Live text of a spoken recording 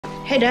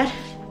Hey, Dad.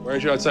 Why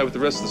aren't you outside with the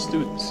rest of the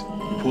students?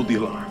 You pulled the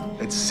alarm.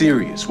 That's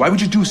serious. Why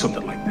would you do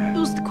something like that? It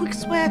was the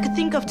quickest way I could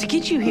think of to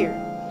get you here.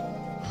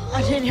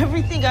 I did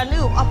everything I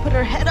knew. I put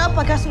her head up,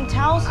 I got some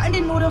towels. I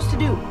didn't know what else to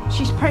do.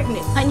 She's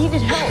pregnant. I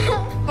needed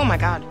help. Oh my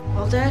God.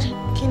 Well, Dad,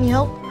 can you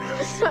help?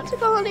 Not to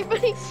call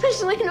anybody,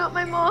 especially not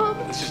my mom.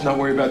 Let's just not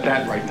worry about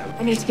that right now.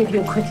 I need to give you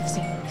a quick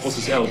exam. Pulse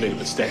is elevated,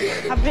 but steady.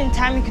 I've been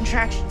timing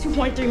contractions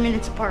 2.3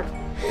 minutes apart.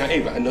 Now,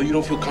 Ava, I know you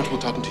don't feel comfortable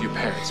talking to your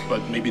parents,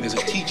 but maybe there's a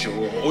teacher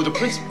or the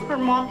principal. Her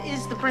mom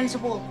is the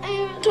principal. I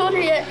haven't told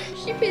her yet.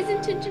 She pays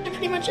attention to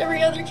pretty much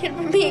every other kid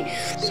but me.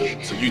 So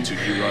you two,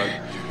 you're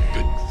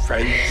good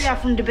friends? Yeah,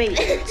 from debate,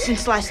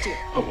 since last year.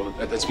 Oh,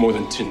 well, that's more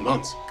than 10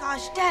 months.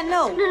 Gosh, Dad,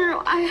 no.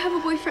 No, I have a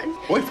boyfriend.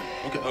 Boyfriend?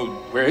 Okay, oh,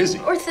 where is he?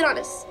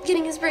 Orthodontist,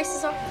 getting his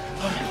braces off.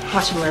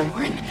 Watch him learn,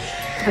 Warren.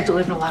 I have to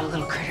live in a lot of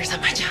little critters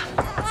on my job.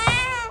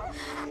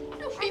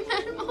 Don't be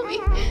mad, Mommy.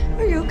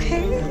 Are you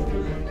okay?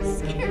 It's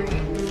scary.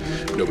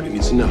 Nobody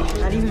needs to know.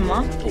 Not even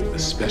Mom? Oh,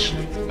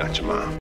 especially not your mom.